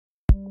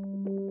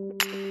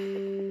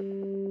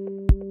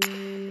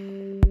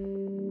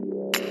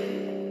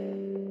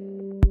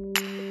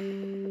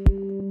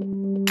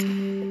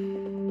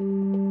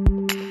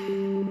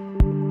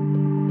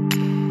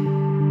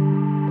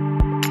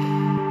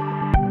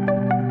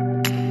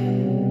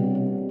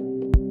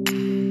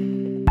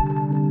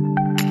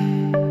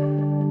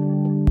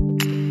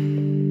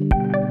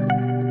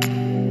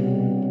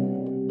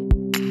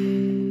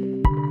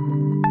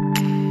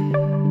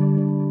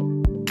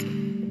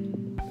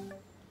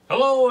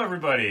Hello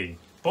everybody!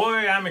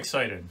 Boy, I'm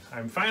excited.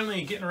 I'm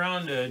finally getting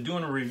around to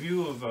doing a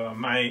review of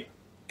my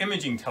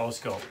imaging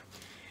telescope.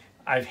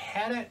 I've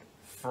had it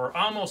for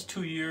almost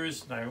 2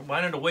 years and I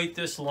wanted to wait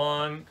this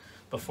long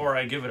before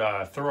I give it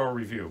a thorough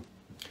review.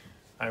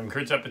 I'm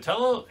Kurt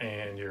Zapatello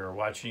and you're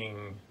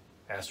watching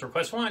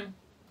AstroQuest 1.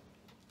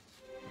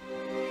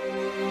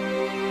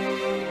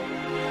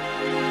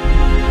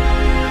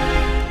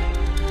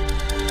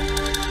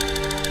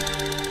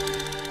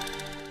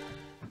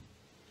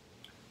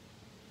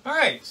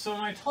 Alright, so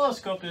my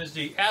telescope is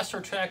the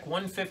Astro-Tech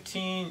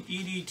 115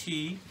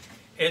 EDT.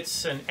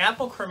 It's an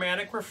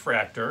apochromatic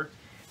refractor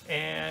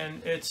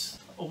and it's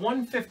a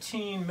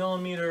 115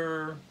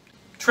 millimeter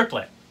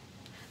triplet.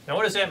 Now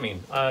what does that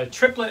mean?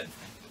 Triplet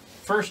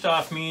first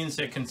off means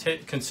it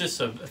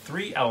consists of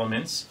 3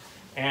 elements,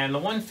 and the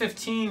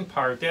 115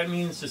 part, that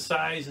means the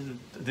size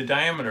of the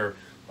diameter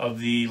of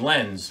the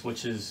lens,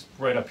 which is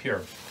right up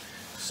here.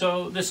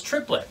 So this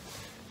triplet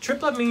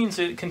means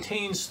it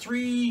contains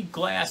 3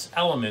 glass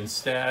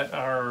elements that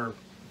are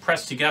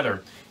pressed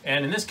together,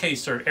 and in this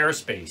case they're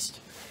air-spaced.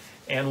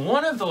 And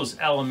one of those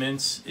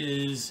elements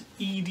is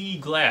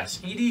ED glass.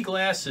 ED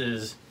glass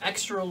is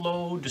extra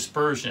low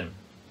dispersion.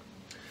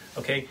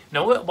 Okay,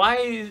 now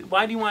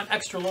why do you want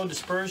extra low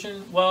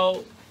dispersion?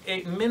 Well,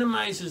 it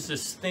minimizes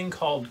this thing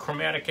called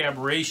chromatic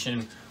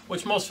aberration,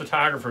 which most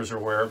photographers are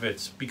aware of.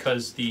 It's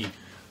because the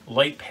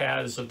light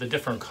paths of the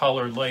different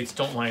colored lights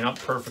don't line up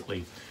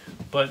perfectly.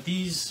 But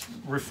these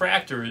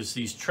refractors,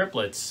 these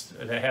triplets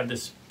that have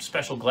this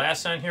special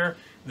glass on here,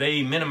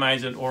 they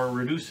minimize it or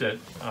reduce it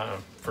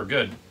for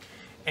good.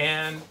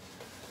 And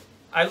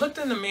I looked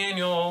in the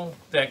manual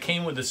that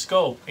came with the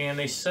scope, and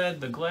they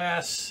said the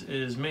glass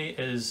is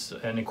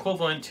an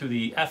equivalent to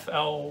the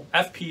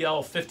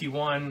FPL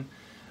 51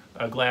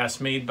 glass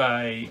made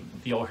by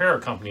the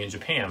O'Hara company in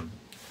Japan.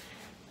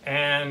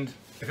 And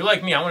if you're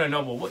like me, I want to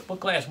know, well, what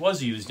glass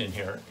was used in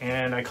here?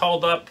 And I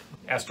called up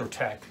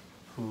Astro-Tech,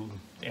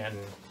 and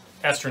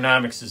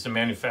Astronomics is the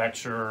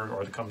manufacturer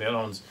or the company that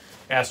owns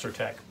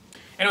Astro-Tech.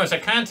 Anyways, I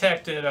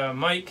contacted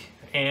Mike,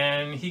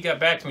 and he got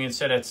back to me and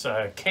said it's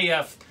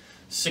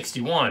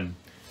KF61.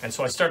 And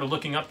so I started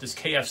looking up this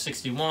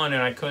KF61,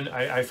 and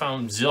I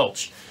found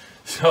zilch.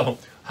 So,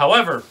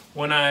 however,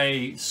 when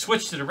I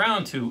switched it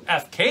around to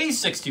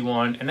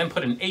FK61 and then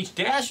put an H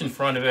dash in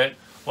front of it,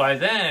 why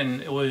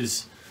then it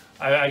was,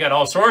 I got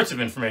all sorts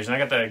of information. I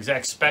got the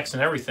exact specs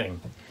and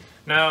everything.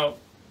 Now,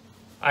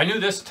 I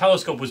knew this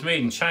telescope was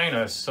made in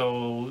China,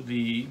 so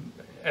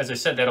as I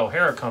said, that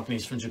O'Hara company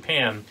is from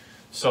Japan,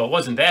 so it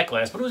wasn't that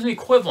glass, but it was an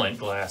equivalent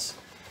glass.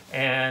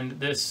 And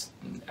this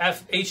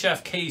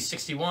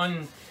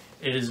HFK61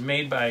 is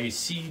made by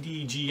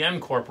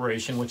CDGM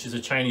Corporation, which is a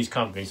Chinese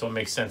company, so it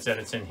makes sense that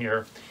it's in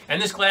here. And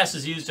this glass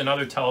is used in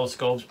other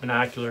telescopes,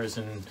 binoculars,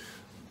 and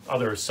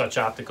other such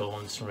optical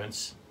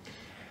instruments.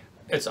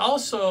 It's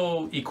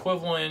also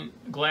equivalent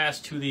glass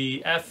to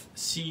the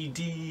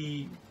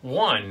FCD1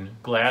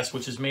 glass,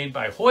 which is made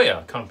by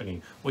Hoya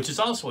Company, which is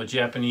also a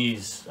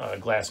Japanese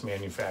glass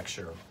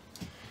manufacturer.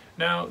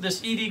 Now,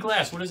 this ED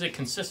glass, what does it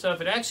consist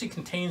of? It actually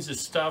contains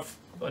this stuff,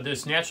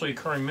 this naturally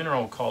occurring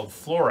mineral called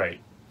fluorite.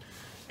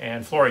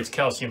 And fluorite's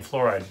calcium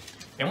fluoride.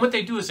 And what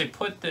they do is they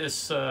put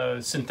this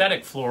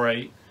synthetic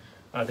fluorite,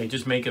 they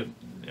just make it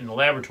in the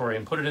laboratory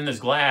and put it in this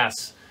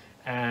glass,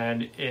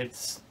 and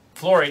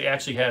fluorite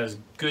actually has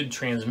good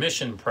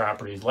transmission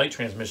properties, light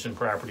transmission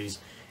properties,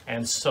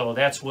 and so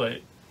that's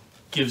what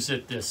gives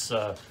it this,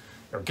 or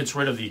gets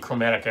rid of the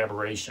chromatic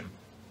aberration.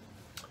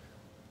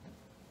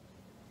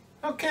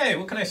 Okay,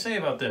 what can I say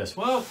about this?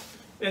 Well,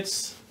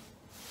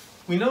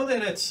 we know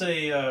that it's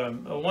a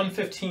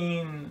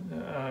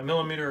 115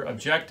 millimeter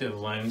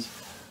objective lens,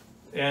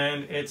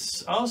 and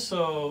it's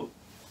also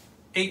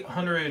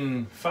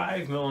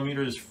 805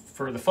 millimeters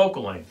for the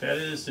focal length. That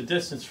is the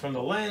distance from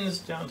the lens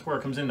down to where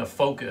it comes into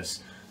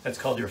focus. That's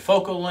called your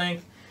focal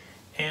length,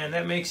 and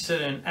that makes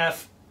it an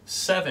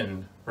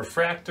f7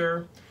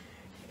 refractor,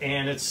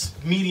 and it's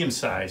medium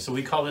size, so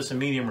we call this a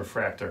medium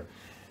refractor.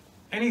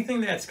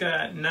 Anything that's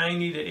got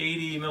 90 to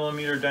 80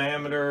 millimeter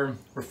diameter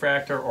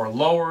refractor or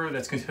lower,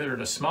 that's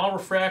considered a small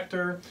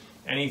refractor.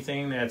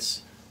 Anything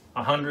that's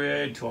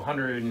 100 to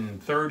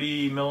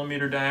 130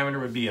 millimeter diameter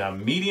would be a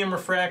medium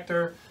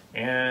refractor,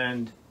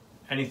 and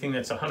anything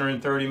that's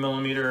 130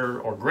 millimeter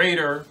or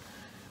greater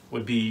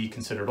would be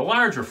considered a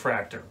large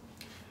refractor.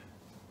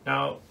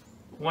 Now,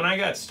 when I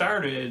got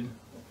started,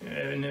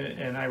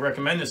 and I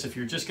recommend this if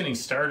you're just getting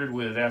started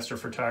with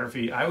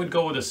astrophotography, I would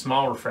go with a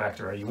small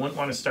refractor. You wouldn't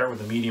want to start with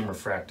a medium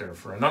refractor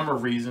for a number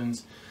of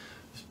reasons.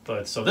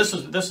 But so this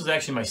was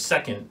actually my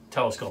second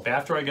telescope.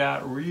 After I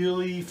got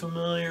really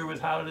familiar with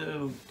how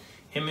to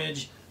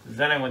image,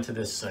 then I went to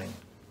this thing.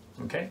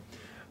 Okay,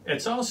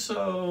 it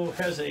also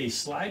has a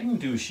sliding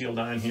dew shield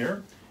on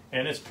here,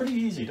 and it's pretty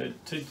easy to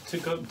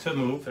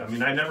move. I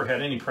mean, I never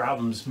had any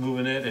problems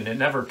moving it, and it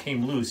never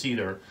came loose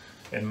either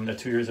in the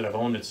 2 years that I've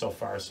owned it so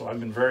far, so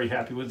I've been very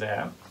happy with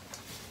that.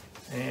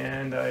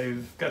 And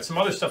I've got some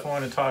other stuff I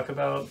want to talk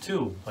about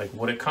too, like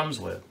what it comes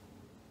with.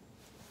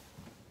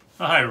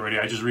 Hi everybody,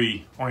 I just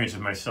reoriented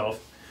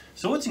myself.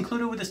 So what's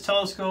included with this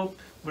telescope,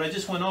 what I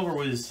just went over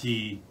was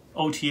the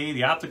OTA,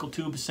 the optical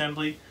tube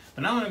assembly.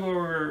 But now I'm going to go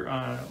over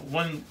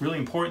one really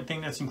important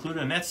thing that's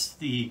included, and that's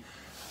the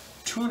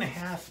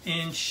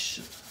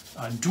 2.5-inch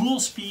dual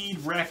speed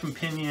rack and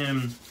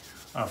pinion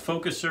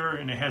focuser,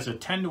 and it has a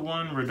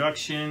 10-to-1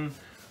 reduction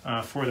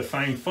for the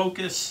fine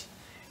focus,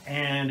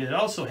 and it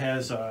also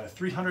has a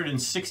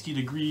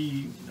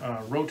 360-degree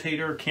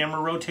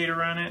camera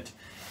rotator on it,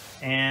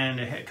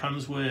 and it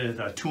comes with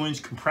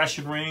 2-inch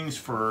compression rings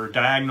for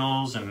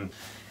diagonals and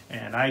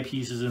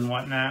eyepieces and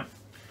whatnot.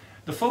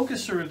 The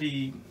focuser,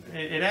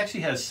 it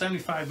actually has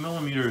 75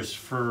 millimeters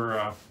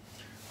for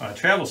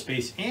travel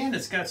space, and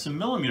it's got some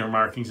millimeter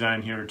markings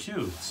on here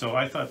too. So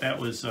I thought that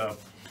was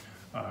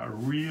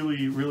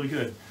really, really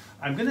good.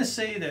 I'm going to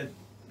say that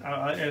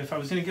if I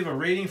was going to give a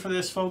rating for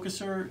this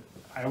focuser,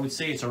 I would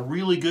say it's a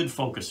really good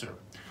focuser.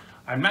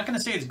 I'm not going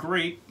to say it's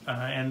great,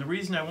 and the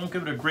reason I won't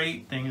give it a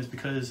great thing is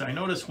because I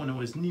noticed when it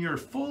was near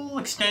full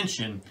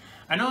extension,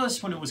 I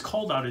noticed when it was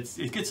cold out,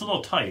 it gets a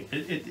little tight.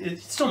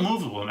 It's still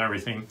movable and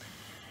everything.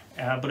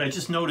 But I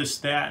just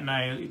noticed that, and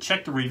I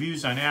checked the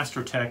reviews on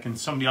Astro-Tech, and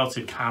somebody else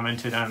had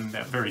commented on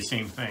that very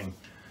same thing.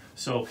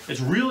 So it's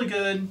really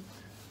good,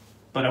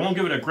 but I won't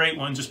give it a great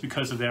one just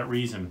because of that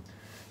reason.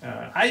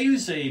 I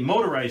use a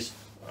motorized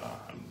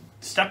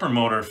stepper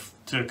motor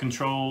to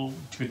control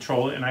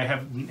it, and I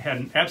have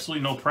had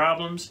absolutely no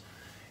problems.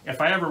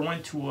 If I ever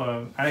went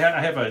to I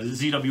have a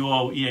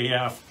ZWO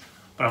EAF,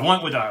 but I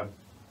went with a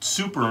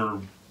super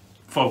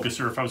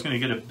focuser. If I was going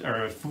to get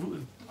a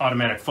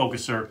automatic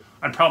focuser,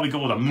 I'd probably go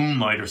with a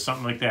Moonlight or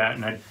something like that,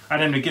 and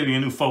I'd end up getting a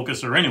new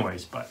focuser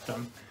anyways. But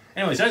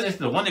anyways, as I said,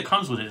 the one that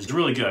comes with it is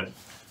really good.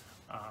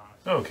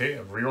 Okay,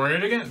 I've reordered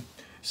it again.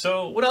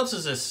 So what else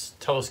does this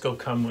telescope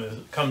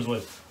comes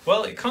with?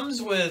 Well, it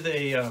comes with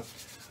a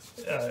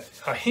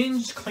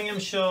hinged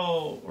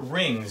clamshell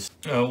rings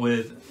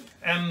with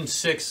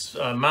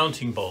M6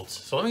 mounting bolts.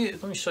 So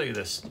let me show you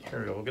this. Here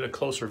we go. We'll get a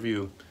closer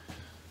view.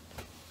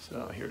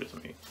 So here it is.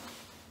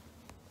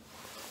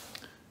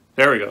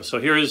 There we go. So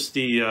here's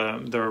the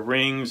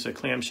rings, the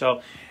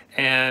clamshell,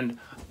 and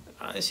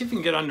let's see if we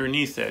can get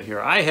underneath that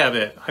here. I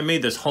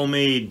made this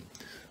homemade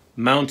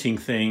mounting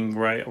thing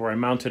where I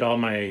mounted all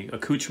my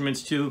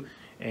accoutrements to,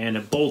 and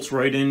it bolts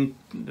right in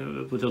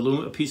with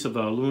a piece of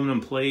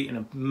aluminum plate, and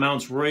it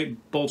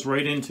bolts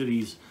right into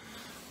these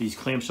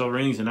clamshell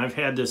rings. And I've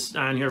had this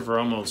on here for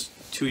almost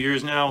 2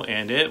 years now,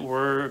 and it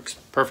works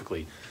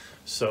perfectly.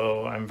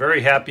 So I'm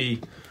very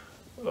happy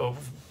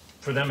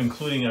for them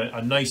including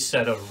a nice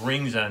set of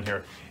rings on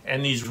here.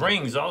 And these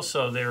rings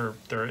also, they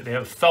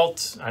have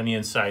felt on the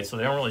inside, so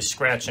they don't really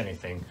scratch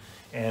anything,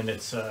 and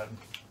it's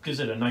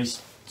gives it a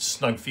nice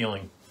snug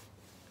feeling.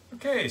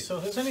 Okay, so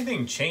has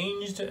anything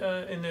changed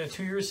in the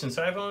 2 years since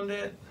I've owned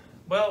it?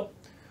 Well,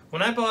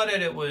 when I bought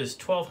it, it was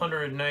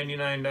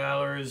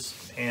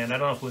 $1,299, and I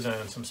don't know if it was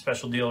on some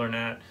special deal or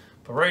not,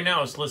 but right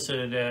now it's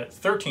listed at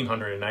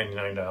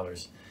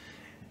 $1,399.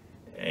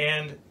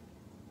 And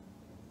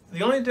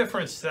the only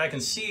difference that I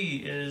can see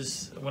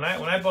is when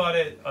I bought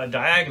it, a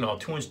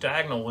 2-inch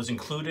diagonal was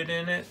included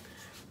in it,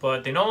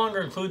 but they no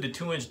longer include the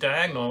 2-inch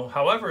diagonal.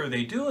 However,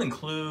 they do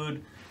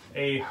include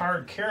a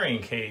hard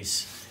carrying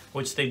case,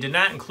 which they did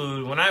not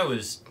include when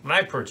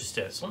I purchased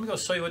it. So let me go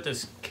show you what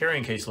this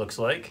carrying case looks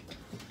like.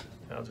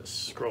 I'll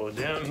just scroll it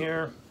down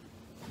here,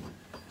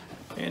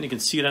 and you can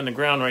see it on the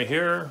ground right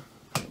here.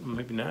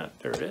 Maybe not.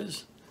 There it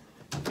is,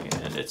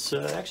 and it's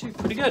actually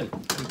pretty good.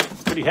 I'm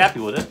pretty happy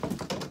with it.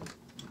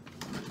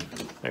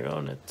 There you go,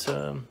 and it's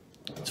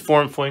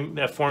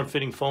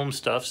form-fitting foam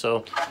stuff,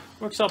 so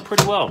works out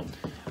pretty well.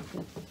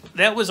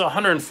 That was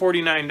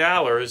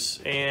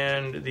 $149,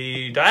 and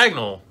the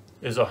diagonal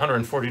is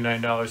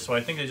 $149, so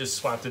I think they just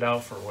swapped it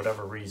out for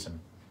whatever reason.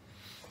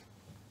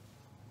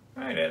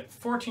 All right, at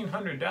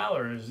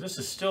 $1,400, this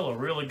is still a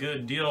really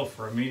good deal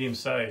for a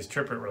medium-sized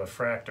triplet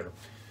refractor.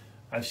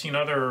 I've seen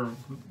other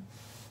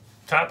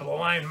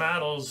top-of-the-line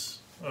models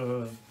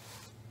of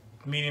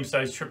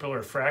medium-sized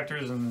triplet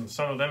refractors, and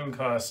some of them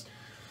cost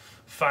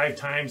 5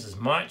 times as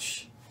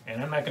much.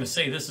 And I'm not going to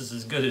say this is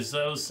as good as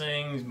those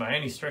things by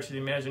any stretch of the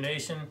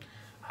imagination.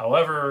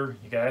 However,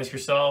 you got to ask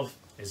yourself,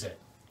 is it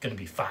going to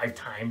be 5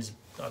 times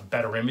a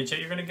better image that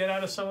you're going to get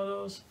out of some of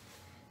those?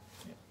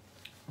 Yeah,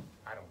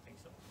 I don't think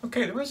so.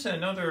 Okay, there was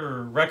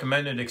another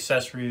recommended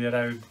accessory that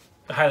I would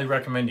highly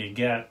recommend you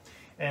get,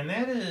 and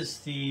that is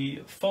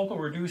the focal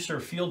reducer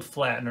field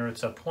flattener.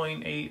 It's a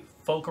 0.8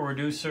 focal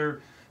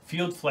reducer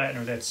field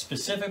flattener that's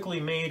specifically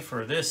made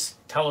for this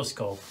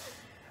telescope.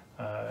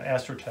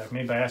 Astro-Tech,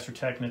 made by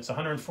Astro-Tech, and it's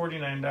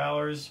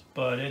 $149,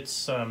 but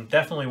it's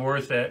definitely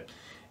worth it,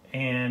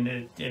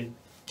 and it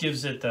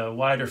gives it a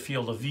wider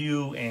field of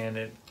view, and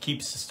it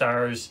keeps the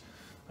stars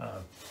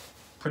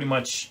pretty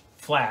much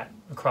flat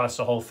across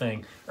the whole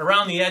thing.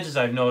 Around the edges,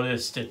 I've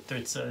noticed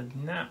it's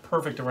not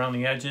perfect around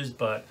the edges,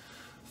 but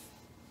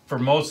for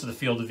most of the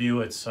field of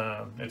view, it's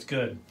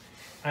good.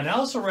 And I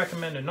also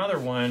recommend another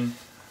one.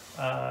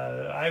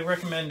 I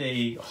recommend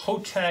a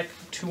Highpoint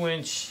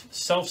 2-inch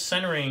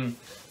self-centering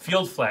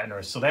field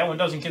flattener. So that one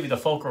doesn't give you the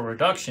focal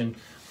reduction,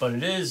 but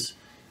it is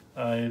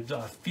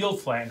field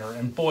flattener,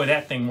 and boy,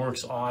 that thing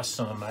works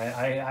awesome.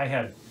 I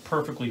had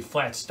perfectly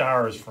flat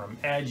stars from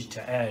edge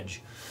to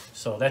edge,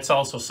 so that's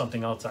also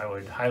something else I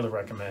would highly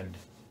recommend.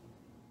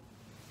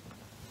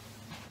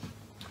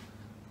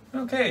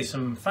 Okay,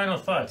 some final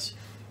thoughts.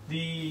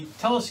 The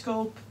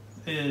telescope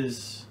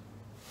is,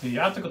 the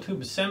optical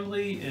tube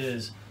assembly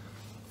is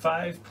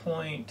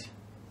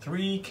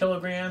 5.3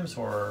 kilograms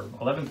or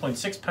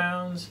 11.6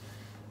 pounds.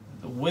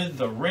 With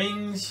the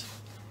rings,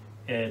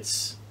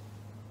 it's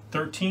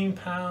 13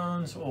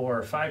 pounds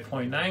or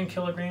 5.9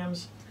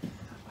 kilograms.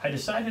 I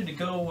decided to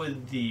go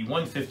with the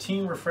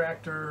 115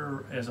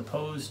 refractor as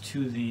opposed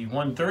to the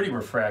 130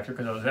 refractor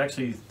because I was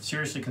actually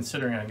seriously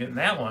considering on getting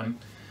that one.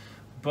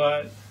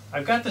 But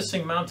I've got this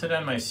thing mounted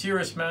on my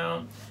Cirrus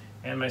mount,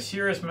 and my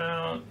Cirrus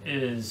mount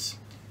is,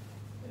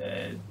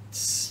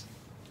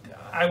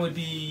 I would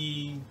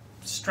be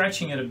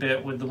stretching it a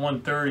bit with the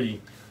 130.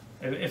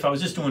 If I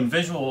was just doing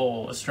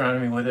visual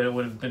astronomy with it, it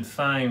would have been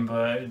fine,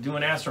 but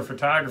doing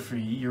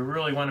astrophotography, you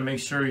really want to make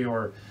sure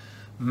your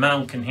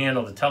mount can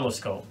handle the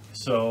telescope.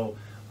 So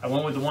I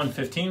went with the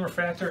 115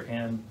 refractor,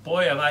 and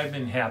boy, have I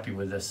been happy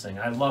with this thing.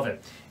 I love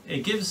it.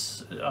 It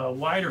gives a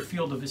wider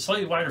field of,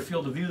 slightly wider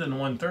field of view than the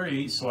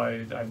 130, so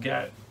I've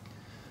got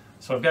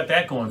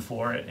that going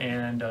for it.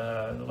 And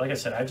like I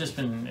said, I've just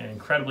been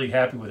incredibly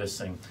happy with this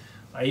thing.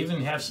 I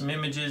even have some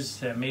images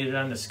that made it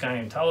on the Sky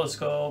and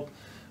Telescope,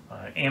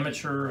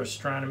 amateur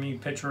astronomy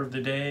picture of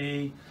the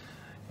day,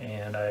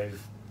 and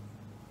I've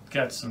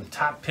got some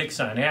top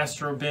picks on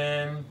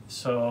Astrobin,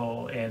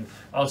 so, and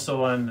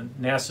also on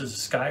NASA's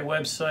Sky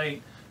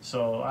website.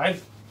 So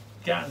I've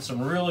gotten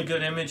some really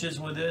good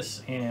images with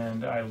this,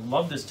 and I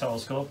love this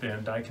telescope,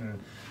 and I can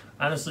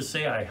honestly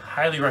say I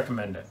highly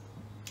recommend it.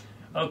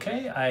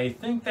 Okay, I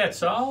think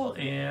that's all,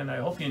 and I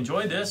hope you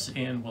enjoyed this,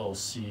 and we'll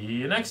see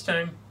you next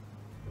time.